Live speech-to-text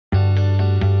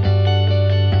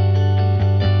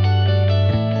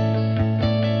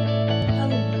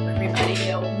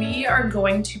are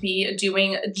going to be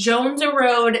doing Jones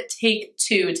Road Take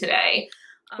 2 today.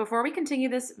 Before we continue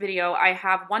this video, I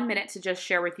have 1 minute to just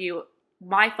share with you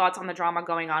my thoughts on the drama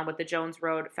going on with the Jones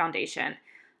Road Foundation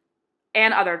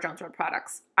and other Jones Road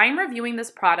products. I'm reviewing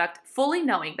this product fully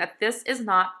knowing that this is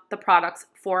not the products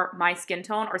for my skin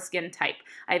tone or skin type.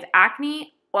 I have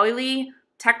acne, oily,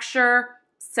 texture,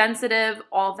 sensitive,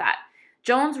 all of that.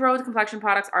 Jones Road complexion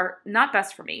products are not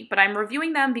best for me, but I'm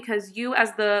reviewing them because you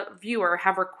as the viewer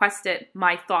have requested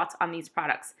my thoughts on these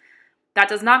products. That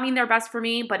does not mean they're best for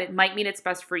me, but it might mean it's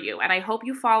best for you. And I hope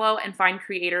you follow and find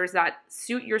creators that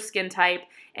suit your skin type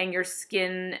and your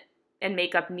skin and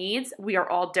makeup needs. We are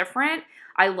all different.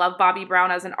 I love Bobbi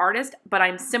Brown as an artist, but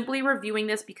I'm simply reviewing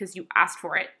this because you asked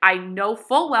for it. I know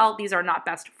full well these are not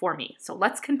best for me. So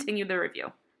let's continue the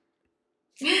review.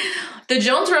 The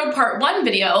Jones Road Part 1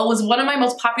 video was one of my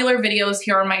most popular videos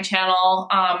here on my channel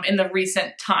in the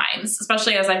recent times,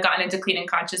 especially as I've gotten into clean and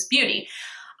conscious beauty.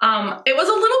 It was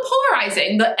a little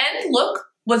polarizing. The end look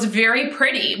was very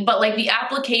pretty, but like the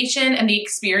application and the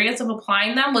experience of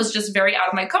applying them was just very out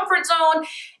of my comfort zone,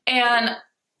 and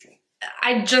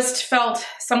I just felt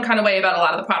some kind of way about a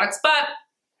lot of the products. But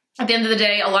at the end of the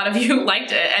day, a lot of you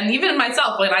liked it, and even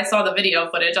myself, when I saw the video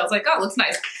footage, I was like, oh, it looks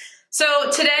nice.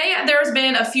 So today there's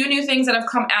been a few new things that have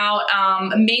come out.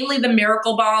 Mainly the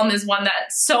Miracle Balm is one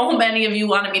that so many of you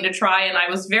wanted me to try, and I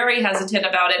was very hesitant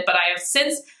about it, but I have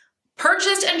since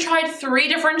purchased and tried 3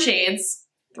 different shades.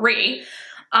 3.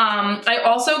 I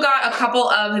also got a couple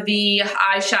of the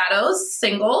eyeshadows,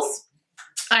 singles.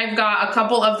 I've got a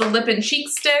couple of the lip and cheek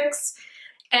sticks,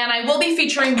 and I will be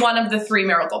featuring one of the 3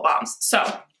 Miracle Balms.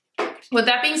 So with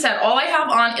that being said, all I have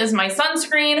on is my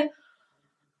sunscreen.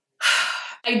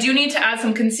 I do need to add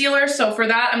some concealer, so for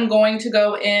that I'm going to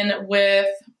go in with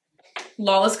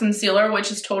Lawless concealer,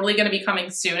 which is totally going to be coming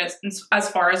soon as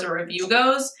far as a review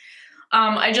goes.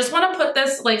 I just want to put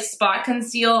this like spot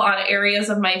conceal on areas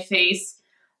of my face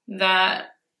that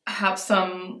have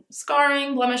some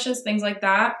scarring, blemishes, things like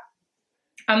that.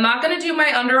 I'm not going to do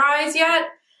my under eyes yet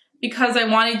because I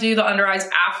want to do the under eyes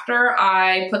after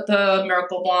I put the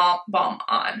Miracle Balm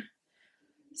on.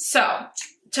 So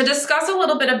to discuss a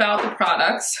little bit about the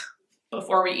products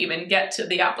before we even get to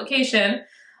the application,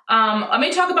 let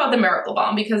me talk about the Miracle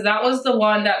Balm because that was the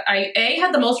one that I A,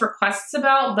 had the most requests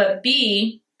about, but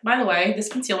B, by the way, this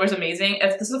concealer is amazing.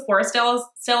 If the Sephora sale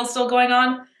is still going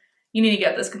on, you need to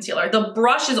get this concealer. The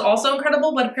brush is also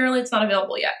incredible, but apparently it's not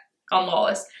available yet on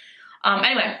Lawless.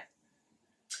 Anyway,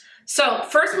 so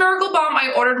first Miracle Balm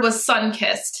I ordered was Sun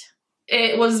Kissed.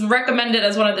 It was recommended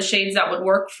as one of the shades that would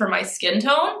work for my skin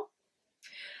tone.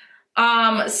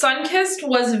 Sun Kissed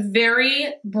was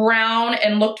very brown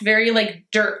and looked very like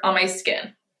dirt on my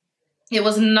skin. It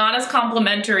was not as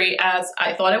complimentary as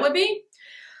I thought it would be.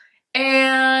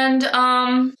 And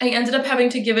I ended up having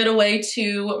to give it away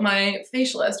to my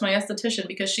facialist, my esthetician,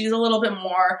 because she's a little bit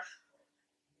more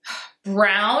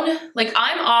brown. Like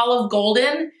I'm olive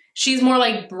golden, she's more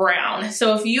like brown.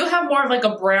 So if you have more of like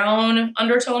a brown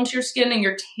undertone to your skin and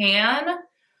you're tan,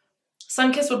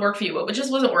 Sun Kissed would work for you, but it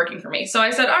just wasn't working for me. So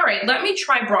I said, all right, let me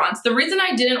try bronze. The reason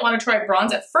I didn't want to try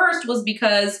bronze at first was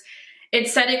because it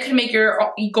said it could make your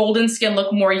golden skin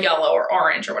look more yellow or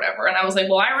orange or whatever. And I was like,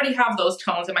 well, I already have those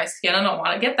tones in my skin. I don't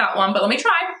want to get that one, but let me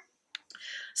try.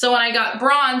 So when I got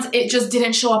bronze, it just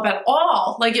didn't show up at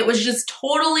all. Like it was just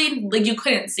totally, like you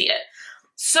couldn't see it.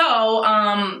 So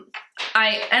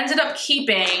I ended up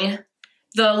keeping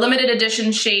the limited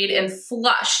edition shade in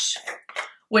Flush,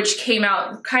 which came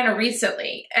out kind of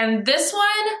recently. And this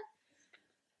one,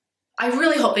 I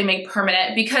really hope they make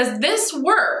permanent because this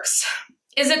works.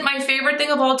 Is it my favorite thing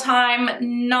of all time?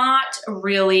 Not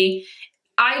really.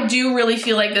 I do really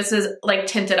feel like this is like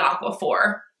tinted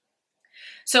Aquaphor.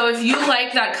 So if you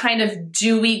like that kind of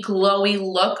dewy, glowy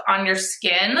look on your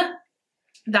skin,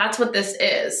 that's what this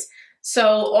is. So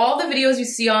all the videos you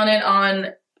see on it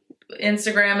on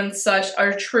Instagram and such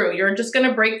are true. You're just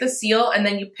gonna break the seal and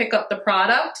then you pick up the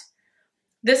product.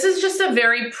 This is just a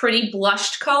very pretty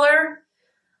blushed color.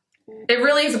 It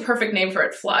really is a perfect name for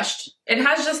it, Flushed. It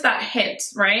has just that hint,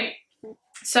 right?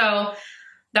 So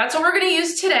that's what we're gonna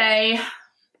use today,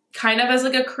 kind of as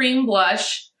like a cream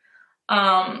blush.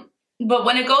 But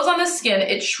when it goes on the skin,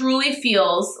 it truly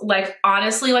feels like,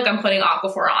 honestly, like I'm putting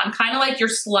Aquaphor on, kind of like you're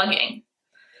slugging.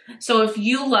 So if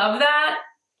you love that,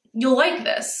 you'll like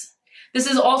this. This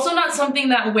is also not something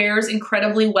that wears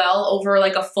incredibly well over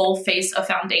like a full face of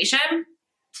foundation.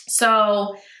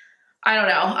 So I don't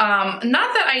know.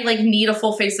 Not that I like need a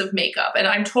full face of makeup, and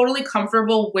I'm totally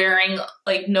comfortable wearing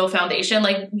like no foundation.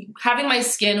 Like having my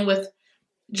skin with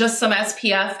just some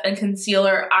SPF and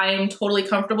concealer, I'm totally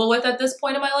comfortable with at this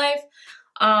point in my life.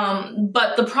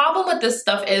 But the problem with this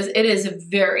stuff is it is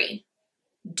very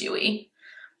dewy.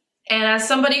 And as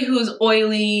somebody who's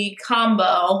oily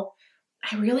combo,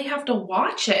 I really have to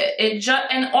watch it.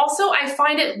 And also I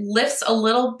find it lifts a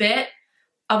little bit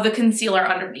of the concealer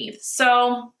underneath.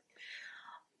 So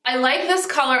I like this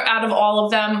color out of all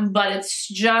of them, but it's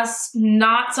just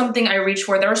not something I reach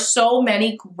for. There are so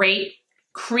many great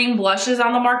cream blushes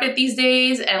on the market these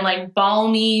days and like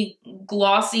balmy,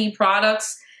 glossy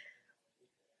products.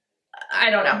 I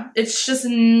don't know. It's just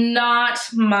not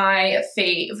my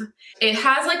fave. It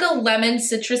has like a lemon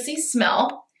citrusy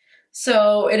smell,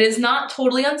 so it is not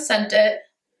totally unscented.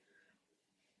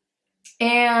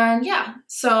 And yeah,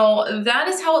 so that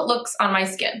is how it looks on my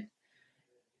skin.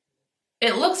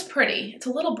 It looks pretty. It's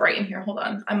a little bright in here. Hold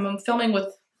on. I'm filming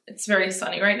with, it's very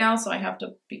sunny right now, so I have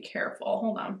to be careful.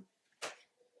 Hold on.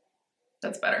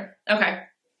 That's better. Okay.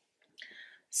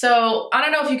 So I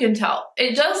don't know if you can tell.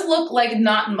 It does look like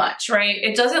not much, right?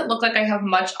 It doesn't look like I have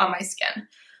much on my skin.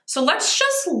 So let's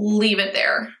just leave it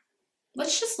there.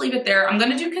 Let's just leave it there. I'm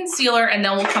gonna do concealer and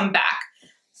then we'll come back.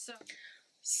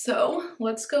 So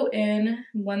let's go in,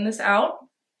 blend this out.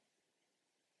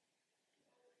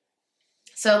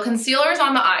 So concealer's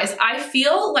on the eyes. I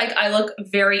feel like I look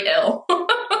very ill.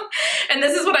 And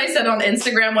this is what I said on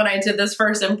Instagram when I did this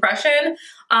first impression.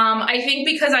 I think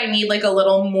because I need like a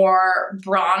little more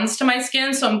bronze to my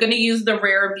skin, so I'm gonna use the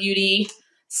Rare Beauty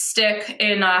stick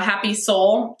in Happy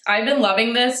Soul. I've been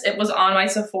loving this. It was on my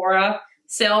Sephora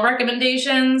sale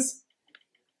recommendations.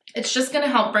 It's just gonna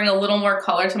help bring a little more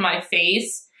color to my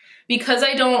face. Because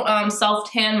I don't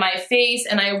self-tan my face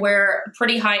and I wear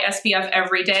pretty high SPF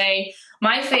every day,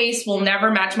 my face will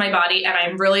never match my body and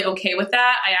I'm really okay with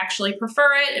that. I actually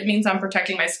prefer it. It means I'm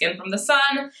protecting my skin from the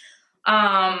sun.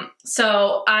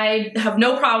 So I have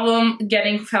no problem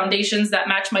getting foundations that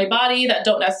match my body, that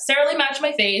don't necessarily match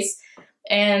my face,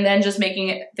 and then just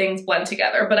making things blend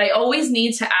together. But I always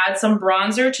need to add some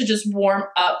bronzer to just warm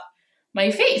up my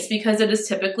face because it is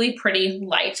typically pretty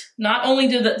light. Not only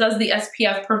does the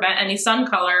SPF prevent any sun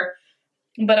color,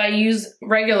 but I use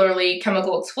regularly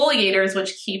chemical exfoliators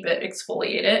which keep it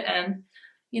exfoliated and,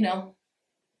 you know,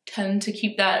 tend to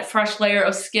keep that fresh layer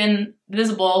of skin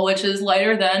visible, which is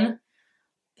lighter than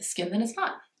the skin that it's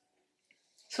not.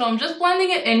 So I'm just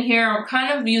blending it in here. I'm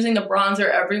kind of using the bronzer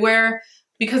everywhere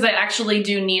because I actually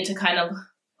do need to kind of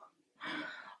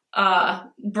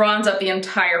bronze up the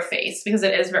entire face because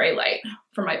it is very light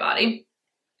for my body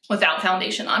without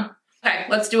foundation on. Okay,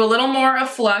 let's do a little more of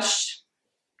flush.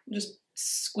 Just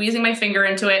squeezing my finger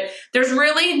into it. There's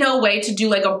really no way to do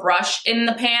like a brush in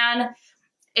the pan.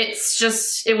 It's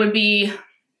just, it would be,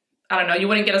 I don't know, you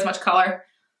wouldn't get as much color.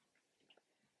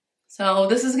 So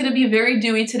this is gonna be very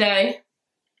dewy today.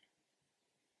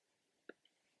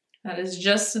 That is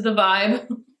just the vibe.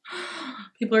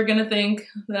 People are gonna think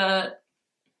that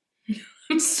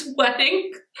I'm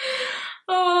sweating.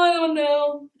 Oh, I don't know.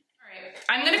 All right,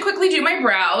 I'm gonna quickly do my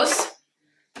brows.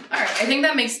 All right, I think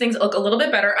that makes things look a little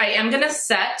bit better. I am gonna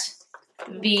set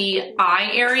the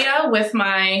eye area with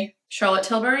my Charlotte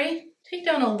Tilbury. Take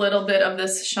down a little bit of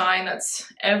this shine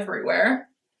that's everywhere.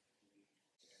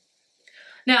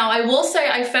 Now, I will say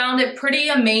I found it pretty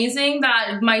amazing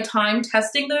that my time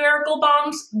testing the Miracle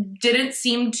Balms didn't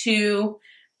seem to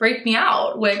break me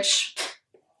out, which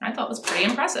I thought was pretty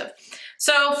impressive.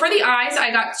 So for the eyes,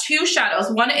 I got two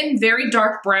shadows, one in very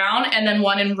dark brown and then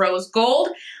one in rose gold.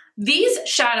 These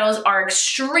shadows are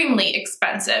extremely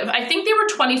expensive. I think they were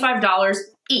 $25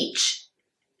 each.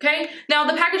 Okay, now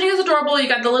the packaging is adorable. You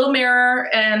got the little mirror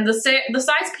and the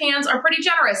size pans are pretty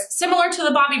generous, similar to the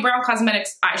Bobbi Brown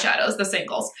Cosmetics eyeshadows, the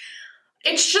singles.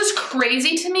 It's just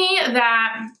crazy to me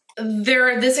that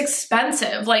they're this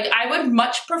expensive. Like, I would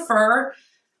much prefer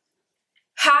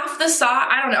half the size.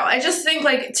 I don't know. I just think,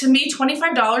 like, to me,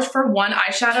 $25 for one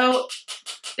eyeshadow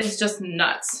is just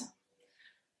nuts.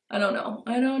 I don't know.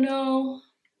 I don't know.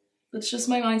 That's just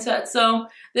my mindset. So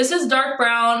this is dark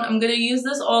brown. I'm gonna use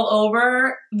this all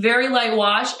over, very light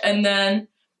wash, and then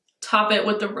top it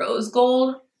with the rose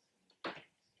gold.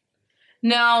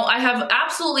 Now, I have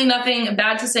absolutely nothing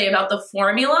bad to say about the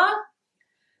formula.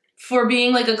 For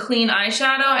being like a clean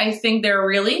eyeshadow, I think they're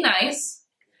really nice,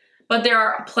 but there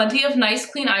are plenty of nice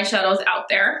clean eyeshadows out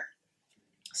there.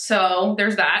 So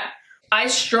there's that. I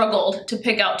struggled to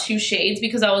pick out two shades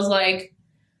because I was like,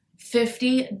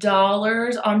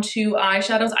 $50 on two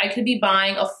eyeshadows. I could be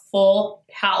buying a full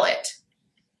palette.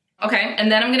 Okay,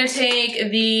 and then I'm gonna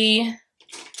take the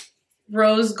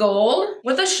rose gold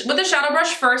with a shadow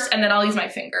brush first, and then I'll use my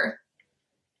finger.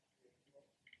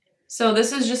 So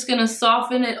this is just gonna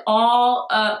soften it all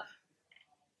up.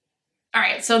 All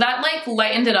right, so that like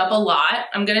lightened it up a lot.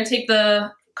 I'm gonna take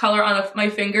the color on my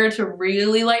finger to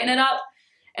really lighten it up.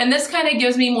 And this kind of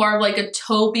gives me more of like a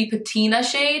taupey patina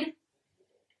shade,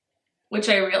 which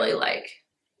I really like.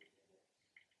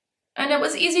 And it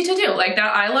was easy to do. Like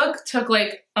that eye look took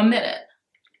like a minute.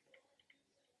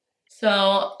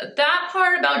 So that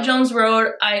part about Jones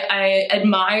Road, I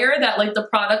admire that like the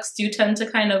products do tend to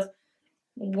kind of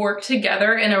work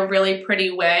together in a really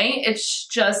pretty way. It's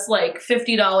just like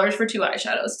 $50 for 2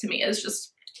 eyeshadows to me is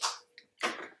just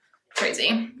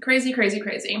crazy, crazy, crazy,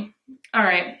 crazy. All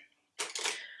right.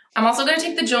 I'm also gonna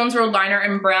take the Jones Road liner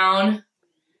in brown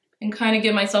and kind of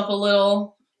give myself a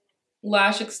little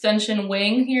lash extension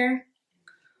wing here.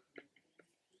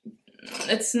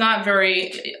 It's not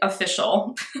very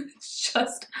official. It's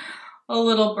just a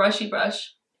little brushy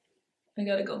brush. I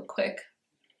gotta go quick.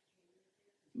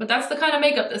 But that's the kind of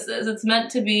makeup this is. It's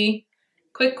meant to be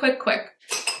quick, quick, quick.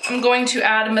 I'm going to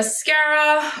add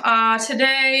mascara.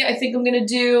 Today, I think I'm gonna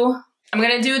do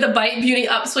the Bite Beauty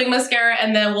Upswing mascara,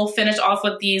 and then we'll finish off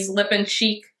with these lip and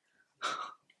cheek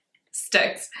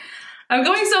sticks. I'm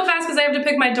going so fast because I have to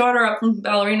pick my daughter up from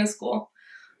ballerina school.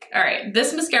 All right,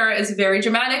 this mascara is very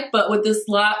dramatic, but with this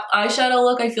eyeshadow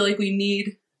look, I feel like we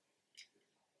need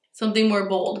something more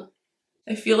bold.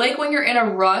 I feel like when you're in a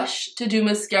rush to do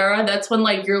mascara, that's when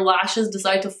like your lashes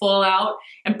decide to fall out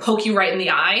and poke you right in the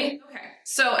eye. Okay,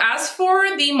 so as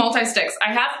for the multi-sticks,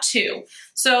 I have 2.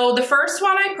 So the first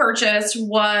one I purchased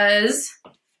was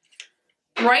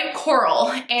Bright Coral,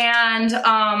 and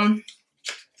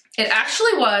it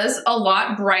actually was a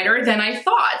lot brighter than I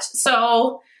thought.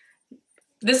 So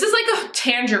this is like a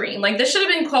tangerine. Like this should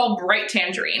have been called Bright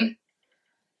Tangerine.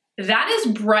 That is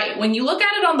bright. When you look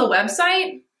at it on the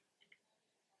website,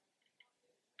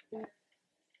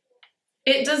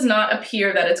 it does not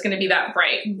appear that it's going to be that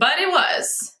bright, but it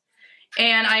was.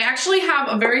 And I actually have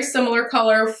a very similar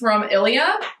color from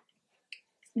Ilia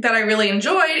that I really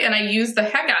enjoyed and I used the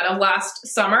heck out of last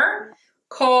summer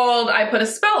called I Put a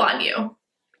Spell on You.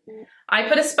 I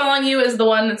Put a Spell on You is the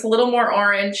one that's a little more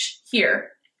orange here.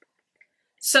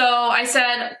 So I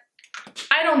said,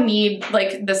 I don't need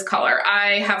like this color.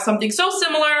 I have something so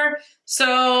similar,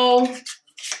 so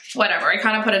whatever, I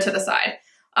kind of put it to the side.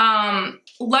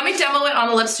 Let me demo it on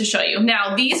the lips to show you.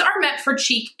 Now, these are meant for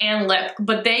cheek and lip,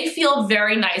 but they feel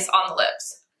very nice on the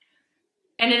lips.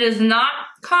 And it is not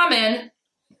common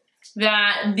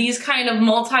that these kind of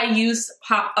multi-use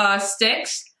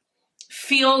sticks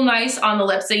feel nice on the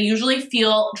lips. They usually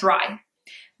feel dry.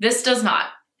 This does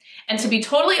not. And to be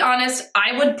totally honest,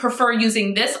 I would prefer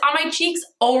using this on my cheeks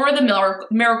over the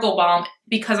Miracle Balm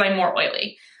because I'm more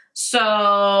oily.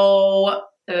 So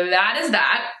that is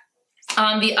that.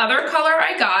 The other color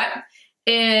I got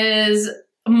is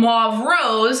Mauve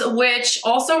Rose, which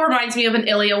also reminds me of an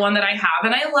Ilia one that I have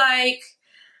and I like.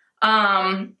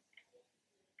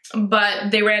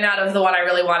 But they ran out of the one I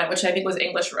really wanted, which I think was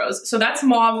English Rose. So that's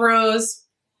Mauve Rose.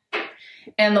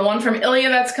 And the one from Ilia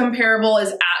that's comparable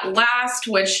is At Last,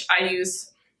 which I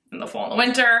use in the fall and the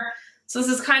winter. So this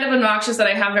is kind of obnoxious that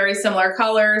I have very similar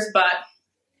colors, but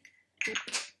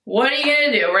what are you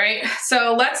gonna do, right?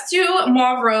 So let's do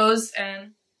Mauve Rose,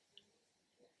 and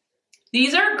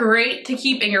these are great to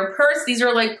keep in your purse. These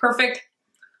are like perfect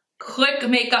quick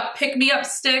makeup pick-me-up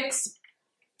sticks.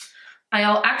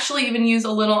 I'll actually even use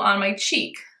a little on my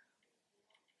cheek.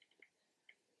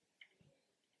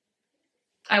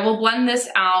 I will blend this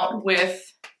out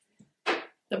with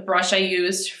the brush I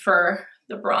used for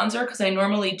the bronzer because I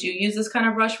normally do use this kind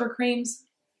of brush for creams.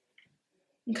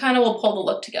 And kind of will pull the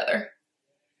look together.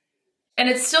 And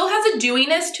it still has a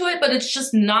dewiness to it, but it's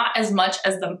just not as much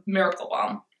as the Miracle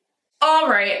Balm. All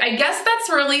right, I guess that's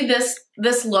really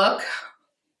this look.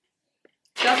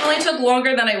 Definitely took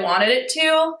longer than I wanted it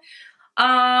to.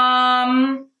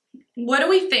 What do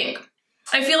we think?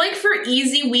 I feel like for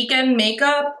easy weekend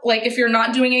makeup, like if you're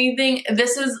not doing anything,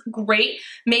 this is great.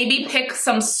 Maybe pick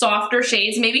some softer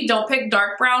shades. Maybe don't pick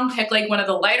dark brown, pick like one of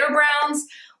the lighter browns.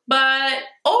 But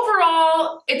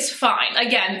overall, it's fine.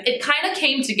 Again, it kind of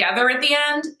came together at the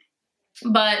end,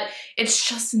 but it's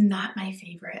just not my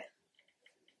favorite.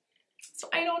 So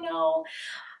I don't know.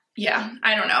 Yeah,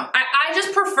 I don't know. I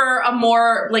just prefer a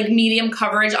more like medium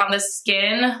coverage on the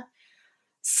skin.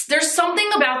 There's something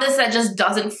about this that just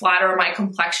doesn't flatter my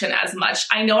complexion as much.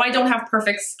 I know I don't have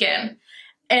perfect skin,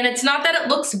 and it's not that it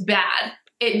looks bad.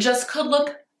 It just could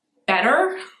look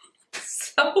better.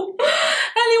 So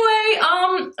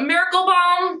anyway, Miracle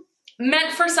Balm,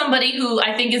 meant for somebody who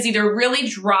I think is either really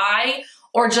dry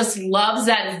or just loves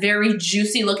that very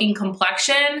juicy looking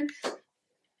complexion.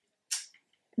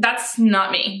 That's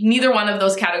not me. Neither one of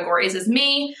those categories is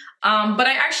me. But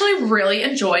I actually really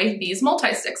enjoy these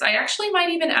multi-sticks. I actually might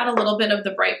even add a little bit of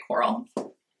the Bright Coral.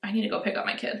 I need to go pick up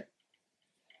my kid.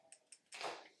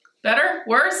 Better?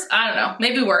 Worse? I don't know.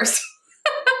 Maybe worse.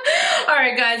 All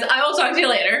right, guys. I will talk to you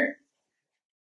later.